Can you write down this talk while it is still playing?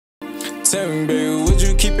Tell me, baby, would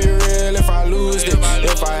you keep it real if I lose it?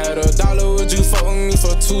 If I had $1, would you fuck with me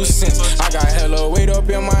for 2 cents? I got hella weight up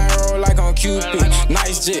in my arrow like on Cupid.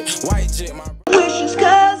 Nice jet, white jet, my wishes,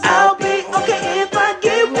 cause I'll be okay if I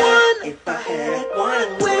get one. If I had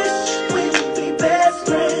one wish, we'd be best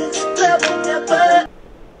friends. Love will never.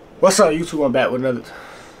 What's up, YouTube? I'm back with another.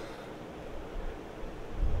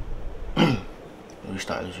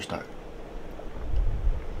 Let's restart.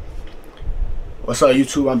 What's up,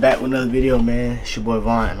 YouTube? I'm back with another video, man. It's your boy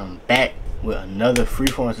Vaughn, and I'm back with another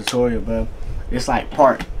freeform tutorial, bro. It's like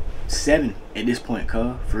part 7 at this point,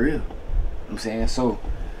 cuz, for real. You know what I'm saying? So,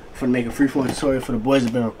 for to make a freeform tutorial for the boys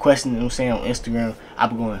that been requesting, you know what I'm saying, on Instagram. I've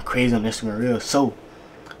been going crazy on Instagram real. So,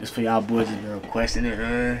 this for y'all boys that been requesting it,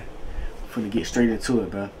 man. For to get straight into it,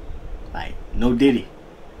 bro. Like, no diddy. You know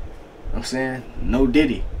what I'm saying? No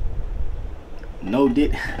diddy. No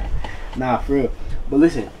diddy. Nah, for real. But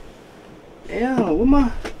listen. Damn, what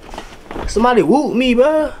my... Somebody whooped me,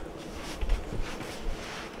 bro.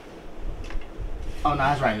 Oh, no,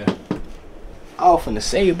 that's right there. I was finna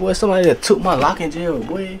say, boy, somebody that took my lock in jail,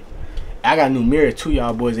 boy. I got a new mirror too,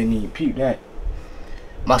 y'all boys. They need to peep that.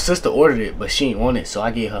 My sister ordered it, but she ain't want it, so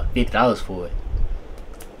I gave her $50 for it.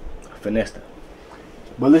 Finessed her.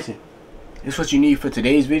 But listen, this is what you need for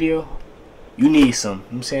today's video. You need some, you know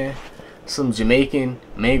what I'm saying, some Jamaican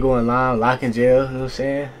mango and lime lock in gel, you know what I'm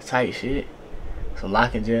saying, tight shit. Some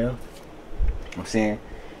lock in gel, you know what I'm saying.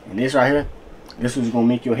 And this right here, this was gonna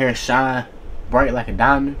make your hair shine bright like a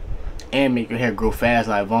diamond and make your hair grow fast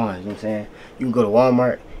like Vaughn's, you know what I'm saying. You can go to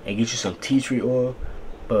Walmart and get you some tea tree oil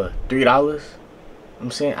for $3. You know what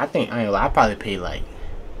I'm saying. I think, I ain't lie, I probably paid like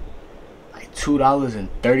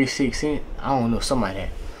 $2.36. I don't know, something like that.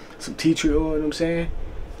 Some tea tree oil, you know what I'm saying.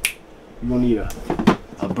 You're gonna need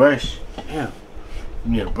a brush. Damn.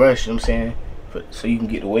 You need a brush, you know what I'm saying, so you can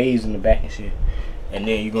get the waves in the back and shit. And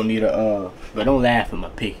then you're gonna need a but don't laugh at my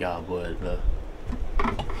pick, y'all boys, bro. You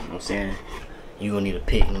know what I'm saying. You're gonna need a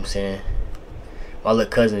pick, you know what I'm saying. My little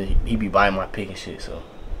cousin, he be buying my pick and shit, so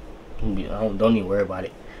don't even worry about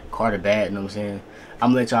it. Carter bad, you know what I'm saying.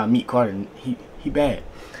 I'm gonna let y'all meet Carter. He bad.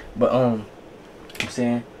 But you know what I'm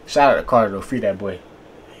saying, shout out to Carter though, free that boy.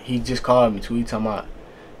 He just called me too. He talking about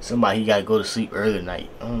somebody he gotta go to sleep early tonight.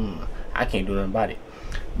 I can't do nothing about it.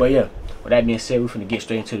 But yeah, with that being said, we're finna get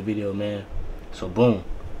straight into the video, man. So boom,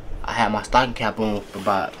 I had my stocking cap on for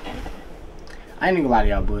about, I ain't even gonna lie to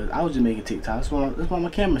y'all boys, I was just making TikTok. That's why my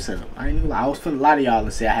camera set up. I ain't even gonna lie, I was finna lie to y'all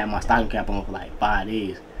and say I had my stocking cap on for like 5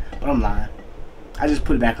 days, but I'm lying. I just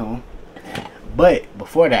put it back on. But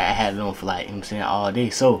before that, I had it on for like, you know what I'm saying, all day.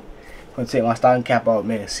 So I'm gonna take my stocking cap out,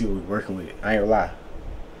 man, and see what we're working with. I ain't gonna lie,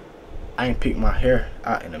 I ain't picked my hair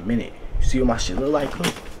out in a minute. See what my shit look like, huh?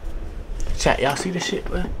 Chat, y'all see this shit,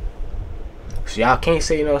 bro? So y'all can't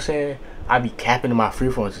say, you know what I'm saying, I be capping in my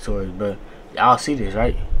freeform tutorials, bro. Y'all see this,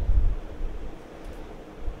 right?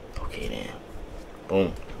 Okay, then.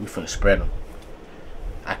 Boom. We finna spread them.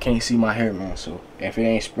 I can't see my hair, man, so if it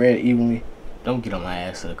ain't spread evenly, don't get on my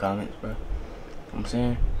ass in the comments, bro. You know what I'm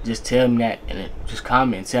saying? Just tell me that, and then just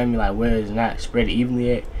comment and tell me like where it's not spread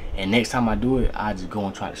evenly at, and next time I do it, I just go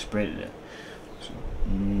and try to spread it at. So,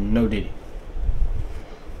 no diddy.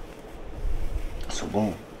 So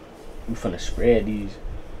boom, we finna spread these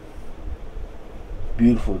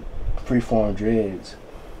beautiful freeform dreads.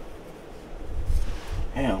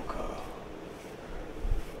 Damn, cuz.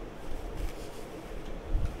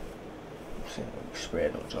 I'm saying we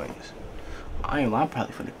spread them joints. I ain't lying, I'm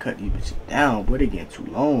probably finna cut these bitches down, but they getting too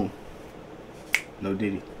long. No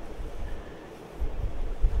diddy.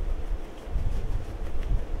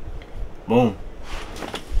 Boom.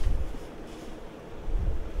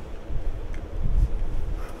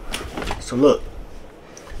 So look,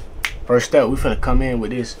 first step, we finna come in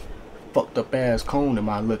with this fucked up ass cone that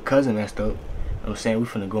my little cousin messed up. You know what I'm saying? We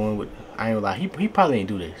finna go in with, I ain't gonna lie, he probably ain't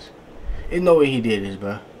do this. There's no way he did this,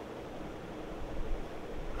 bro.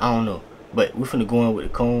 I don't know. But we finna go in with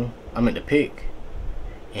the cone, I'm at the pick,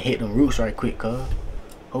 and hit them roots right quick, cuz.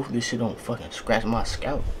 Hopefully this shit don't fucking scratch my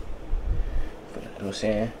scalp. You know what I'm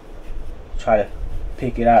saying? Try to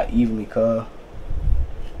pick it out evenly, cuz.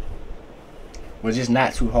 But just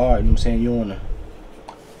not too hard, you know what I'm saying? You don't wanna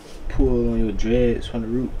pull on your dreads from the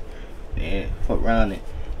root and fuck around and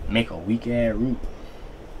make a weak ass root.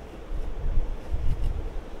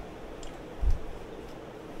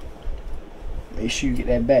 Make sure you get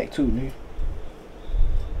that back too, nigga.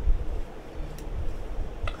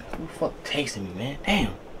 Who the fuck texting me, man?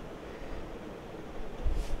 Damn.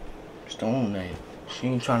 Stone name. She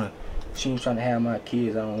ain't trying to have my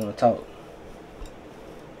kids. I don't wanna talk.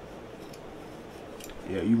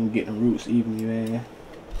 Yeah, you can get them roots evenly, man.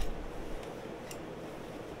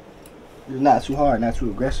 It's not too hard, not too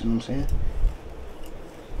aggressive, you know what I'm saying?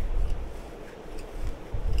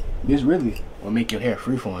 This really will make your hair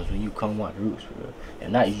freeforms when you come out the roots, for real.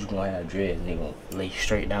 And not you just gonna have dreads and they gonna lay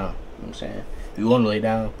straight down, you know what I'm saying? If you wanna lay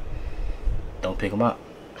down, don't pick them out.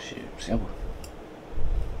 Shit, simple.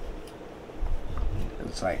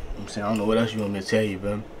 It's like, you know what I'm saying, I don't know what else you want me to tell you,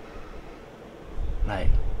 bro. Like,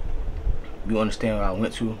 you understand what I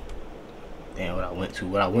went to? Damn, what I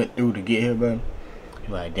went through to get here, bro.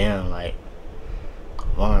 You're like, damn, like,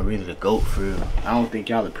 Vaughn really the GOAT, for real. I don't think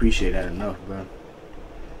y'all appreciate that enough, bro.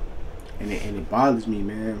 And it bothers me,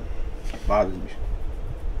 man. It bothers me.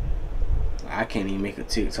 I can't even make a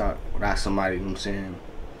TikTok without somebody, you know what I'm saying,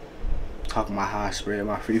 talking about how I spread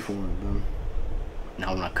my freeform, bro.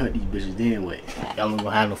 Now when I cut these bitches, then what? Y'all ain't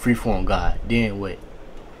gonna have no freeform God, then what? You know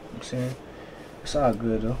what I'm saying? It's all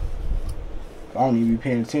good though. I don't even be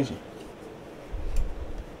paying attention.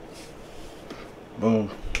 Boom.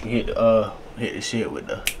 We hit the shit with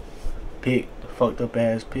the pick, the fucked up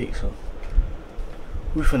ass pick, so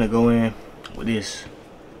we finna go in with this.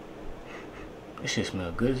 This shit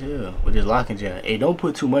smell good as hell. With this locking gel. Hey, don't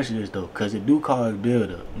put too much of this though, cause it do cause build up.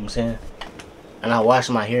 You know what I'm saying? And I wash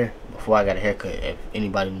my hair before I got a haircut. If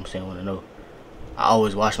anybody, you know what I'm saying, wanna know, I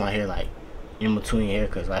always wash my hair like in between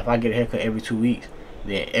haircuts. Like if I get a haircut every 2 weeks,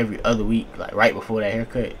 then every other week, like right before that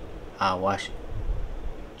haircut, I'll wash it.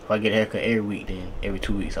 If I get a haircut every week, then every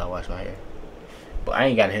 2 weeks I'll wash my hair. But I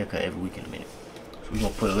ain't got a haircut every week in a minute. So we're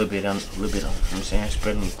gonna put a little bit on, you know what I'm saying,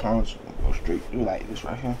 spread on the corners. Go straight through like this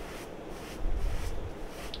right here.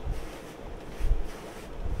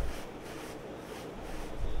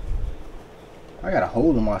 I got a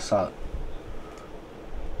hole in my sock.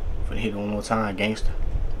 Finna hit it one more time, gangster. You know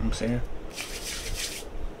what I'm saying?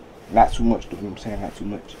 Not too much though, you know what I'm saying? Not too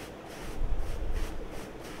much.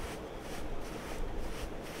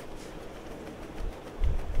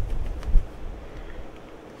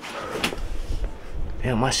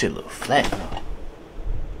 Damn, my shit look flat now.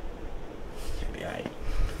 Be alright.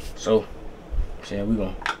 So, I'm saying we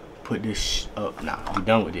gonna put this up now. We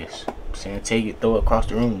done with this. I'm saying take it, throw it across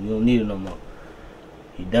the room. You don't need it no more.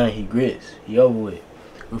 He done, he grits, he over with it.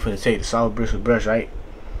 We finna take the soft bristle brush, right?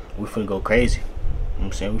 We finna go crazy. You know what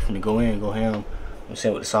I'm saying? We finna go in, go ham, you know what I'm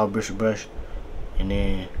saying, with the soft bristle brush. And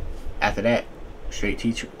then after that, straight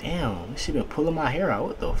tea tree. Damn, this shit been pulling my hair out.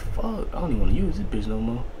 What the fuck? I don't even wanna use this bitch no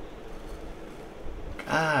more.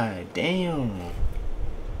 God damn.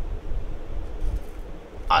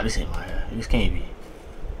 Oh, this ain't my hair. This can't be.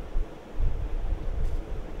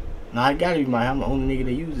 Nah, it gotta be my hair. I'm the only nigga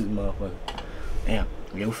that uses this motherfucker. Damn.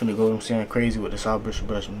 Yeah, we finna go, you know what I'm saying, crazy with the soft bristle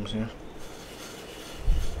brush, you know what I'm saying?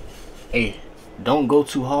 Hey, don't go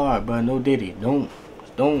too hard, bro. No diddy. Don't,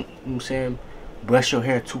 you know what I'm saying, brush your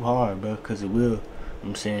hair too hard, bro, because it will, you know what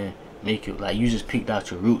I'm saying, make it, like, you just picked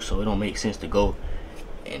out your roots, so it don't make sense to go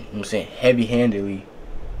and, you know what I'm saying, heavy-handedly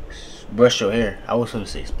brush your hair. I was gonna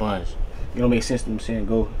say sponge. It don't make sense, you know what I'm saying,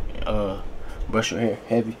 go, brush your hair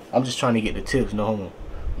heavy. I'm just trying to get the tips, no homo. You know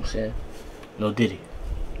what I'm saying? No diddy.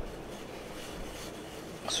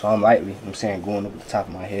 So I'm lightly, you know what I'm saying, going up at the top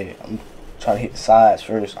of my head. I'm trying to hit the sides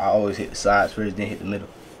first. I always hit the sides first, then hit the middle.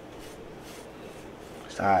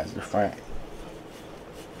 Sides, the front.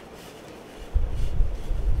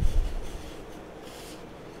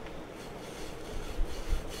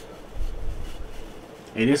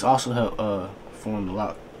 Hey, this also help form the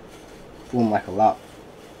lock. Form like a lock.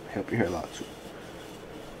 Help your hair lock too.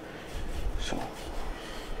 So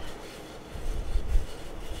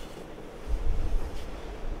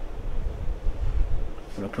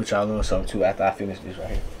I'm gonna put y'all on something too after I finish this right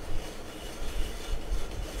here.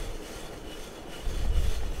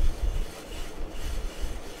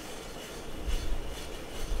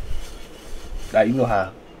 Like, you know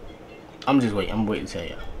how I'm waiting to tell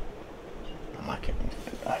y'all. I'm not kidding.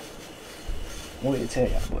 I'm waiting to tell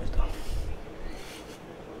y'all boys though.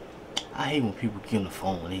 I hate when people get on the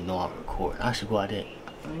phone and they know I'm recording. I should go out there.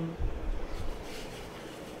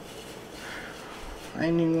 I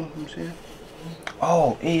ain't even know what I'm saying.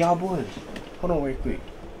 Oh, hey y'all boys. Hold on real quick.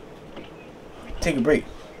 Take a break.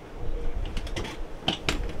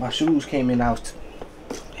 My shoes came in out.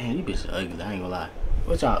 Man, these bitches ugly, I ain't gonna lie.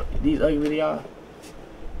 What y'all, these ugly to y'all?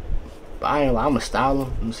 But I ain't gonna lie, I'ma style them, you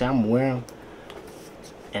know what I'm saying, I'ma wear them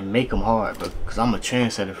and make them hard, bro, cause I'm a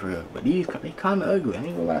trendsetter for real. But these, they kinda ugly, I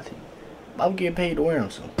ain't gonna lie to you. But I'm getting paid to wear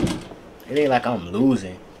them, so it ain't like I'm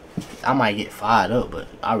losing. I might get fired up, but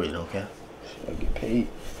I really don't care. I get paid.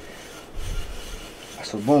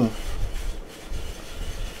 So boom,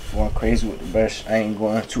 going crazy with the brush. I ain't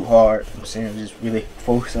going too hard, you know what I'm saying, just really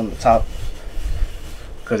focus on the top,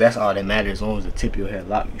 Cause that's all that matters. As long as the tip of your hair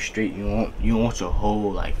lock you straight, you don't want your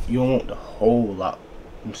whole, like, you don't want the whole lock. You know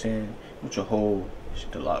what I'm saying? You want your whole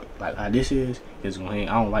shit to lock. Like how this is, it's gonna hang.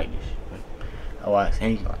 I don't like this shit. I why it's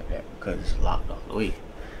hanging like that, because it's locked all the way.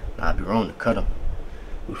 Now I'd be wrong to cut them.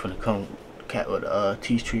 We finna come with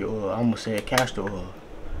tea tree oil. I almost said castor oil.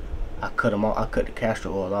 I cut him off. I cut the castor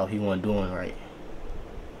oil off. He wasn't doing right.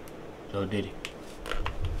 No diddy.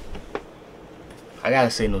 I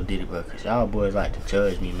gotta say no diddy, bro, cause y'all boys like to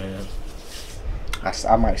judge me, man.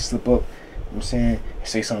 I might slip up, you know what I'm saying, and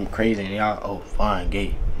say something crazy, and y'all, oh, fine, gay.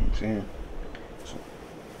 You know what I'm saying? So.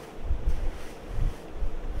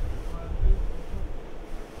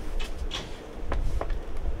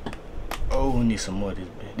 Oh, we need some more of this,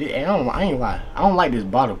 man. I ain't lie. I don't like this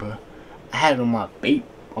bottle, bro. I had it on my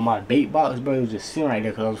bait box, bro. It was just sitting right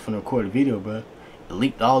there because I was finna record a video, bro. It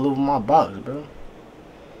leaked all over my box, bro.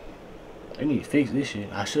 They need to fix this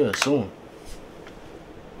shit. I should assume.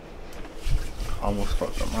 Almost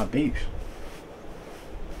fucked up my beeps.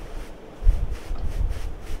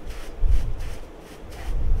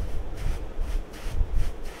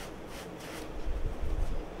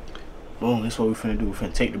 Boom, that's what we finna do. We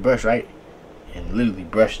finna take the brush, right? And literally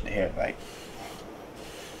brush the hair, like.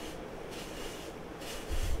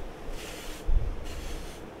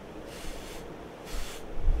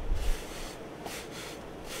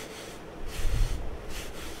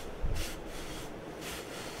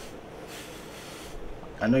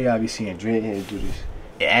 I know y'all be seeing dreadheads do this.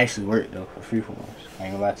 It actually worked though for freeforms. I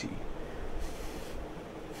ain't gonna lie to you.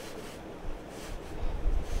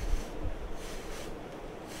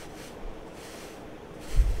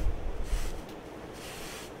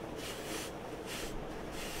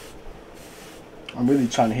 I'm really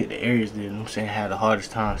trying to hit the areas that, you know what I'm saying, have the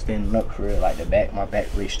hardest time standing up for real. Like the back, my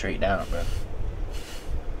back lays straight down, bro.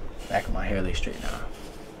 Back of my hair lays straight down.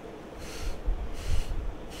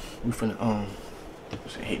 We finna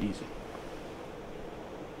let's hit these.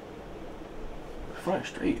 Front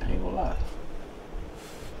straight, I ain't gonna lie.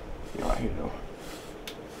 Yeah, right here though.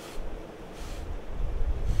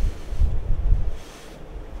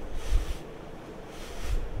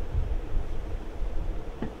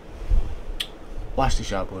 Watch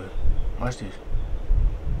this, y'all boy. Watch this.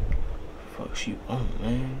 Fuck she on,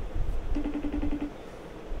 man.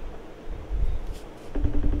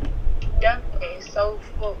 Yeah, okay, so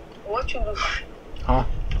what you doing? Huh?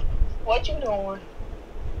 What you doing?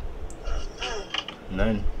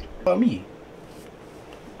 Nothing. About me.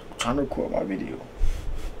 I'm trying to record my video.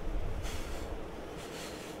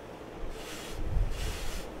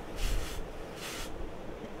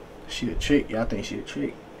 She a trick? Y'all think she a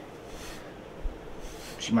trick?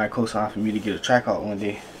 She might co-sign for me to get a track out one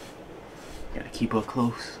day. Gotta keep her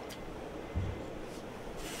close.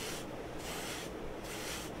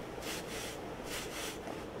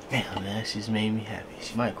 Damn, man, that just made me happy.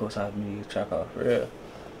 She might co-sign for me to get a track out for real.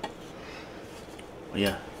 But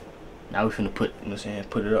yeah, now we finna put, you know what I'm saying,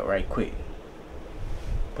 put it up right quick.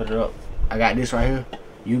 Put it up. I got this right here.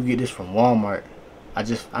 You can get this from Walmart. I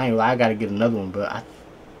ain't lie, I gotta get another one, but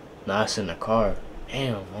nah, it's in the car.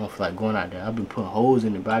 Damn, I don't feel like going out there. I've been putting holes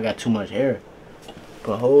in it, but I got too much hair.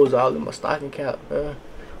 Put holes all in my stocking cap, bro.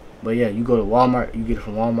 But yeah, you go to Walmart, you get it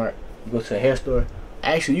from Walmart. You go to a hair store.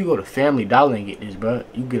 Actually, you go to Family Dollar and get this, bro.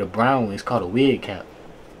 You get a brown one. It's called a wig cap.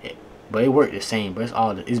 But it worked the same, but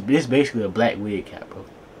it's basically a black wig cap, bro.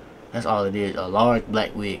 That's all it is, a large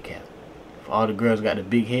black wig cap. For all the girls got the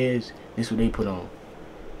big heads, this is what they put on.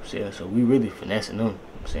 So we really finessing them.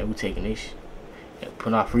 I'm saying we taking this shit and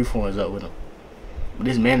putting our freeforms up with them. But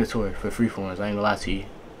this is mandatory for freeforms. I ain't gonna lie to you.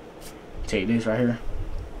 Take this right here,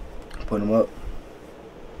 put them up.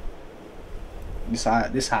 This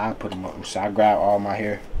how I put them up. So I grab all my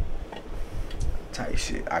hair. Tight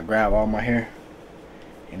shit. I grab all my hair.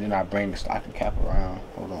 And then I bring the stocking cap around.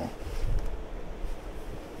 Hold on.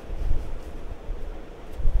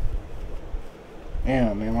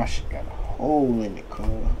 Damn, man, my shit got a hole in it, cuz.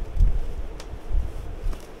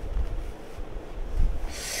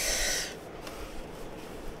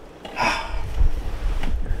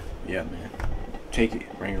 Yeah, man. Take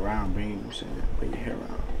it, bring it around, bring your hair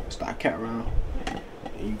around. Stock cap around.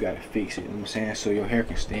 And you gotta fix it, you know what I'm saying? So your hair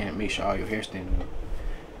can stand, make sure all your hair standing up.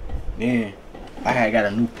 Then I had got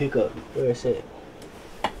a new pickup. Where is it?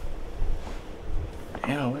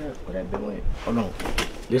 Damn, where that been went? Hold on.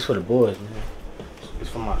 This for the boys, man. This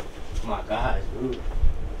for my guys, dude.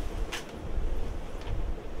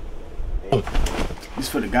 This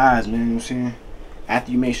for the guys, man. You know what I'm saying?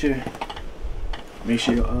 After you make sure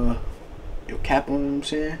your cap on. You know what I'm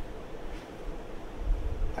saying?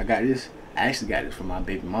 I got this. I actually got this from my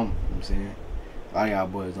baby mama. You know what I'm saying? A lot of y'all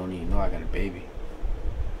boys don't even know I got a baby.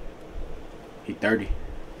 He 30. You know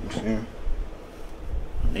what I'm saying?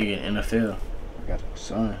 Nigga in NFL. I got a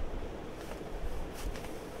son.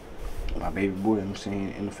 My baby boy, you know what I'm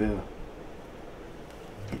saying, NFL.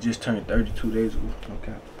 He just turned 32 days ago.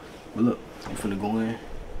 Okay. But look, I'm finna go in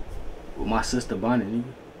with my sister Bonnie, nigga.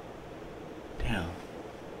 Damn.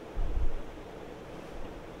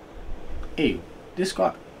 Hey, this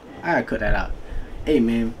car, I gotta cut that out. Hey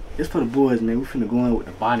man, it's for the boys, man. We finna go in with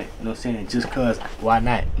the bonnet, you know what I'm saying? Just cause, why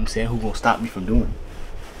not? You know what I'm saying, who gonna stop me from doing it?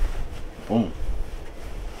 Boom.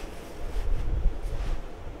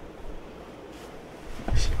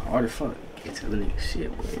 Shit hard as fuck. Get to the nigga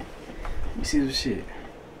shit, boy. Let me see some shit.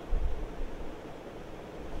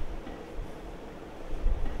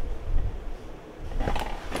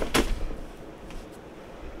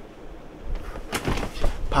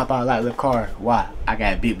 Pop out like the car. Why? I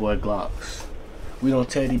got big boy Glocks. We don't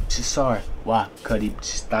tell these bitches sorry. Why? Cause these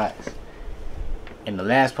bitches thighs. And the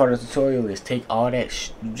last part of the tutorial is take all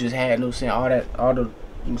that you just had, you know what I'm saying, all the, you know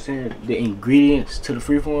what I'm saying, the ingredients to the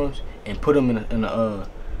freeforms and put them in a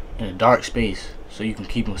dark space so you can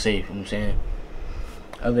keep them safe, you know what I'm saying.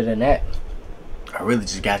 Other than that, I really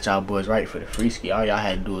just got y'all boys right for the free ski. All y'all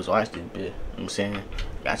had to do was watch this bit, you know what I'm saying.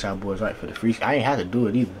 Got y'all boys right for the free ski. I ain't have to do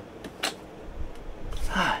it either.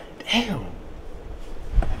 God damn.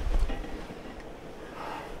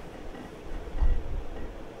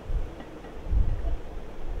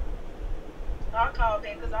 I called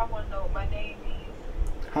back because I want to know what my name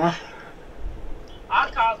is. Huh? I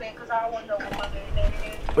called back because I want to know what my name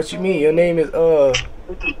is. What you mean? Your name is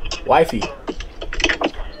wifey.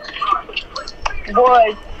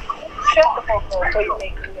 Boy, shut the fuck up before you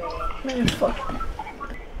make me mad. Man, fuck.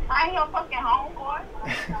 I ain't your fucking home, boy.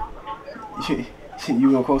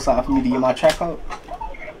 You gonna co-sign for me to get my track out?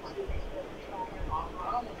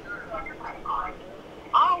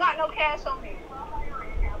 I don't got no cash on me.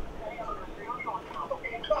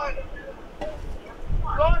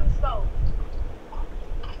 Go in the store.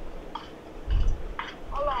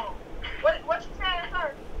 Hold on. What you saying,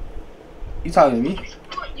 sir? You talking to me?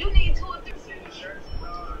 You need 2 or 3 shirts.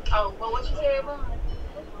 Oh, but what you said, Ron?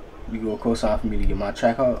 You gonna co-sign for me to get my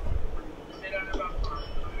track out?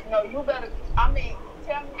 No, you better. I mean,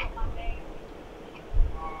 tell me what my name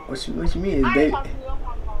is. What you mean? I ain't talking to you on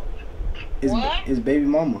my phone. What? It's baby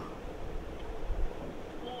mama.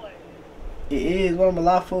 Boy. It is. What I'm a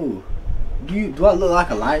lie for? Do I look like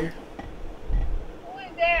a liar?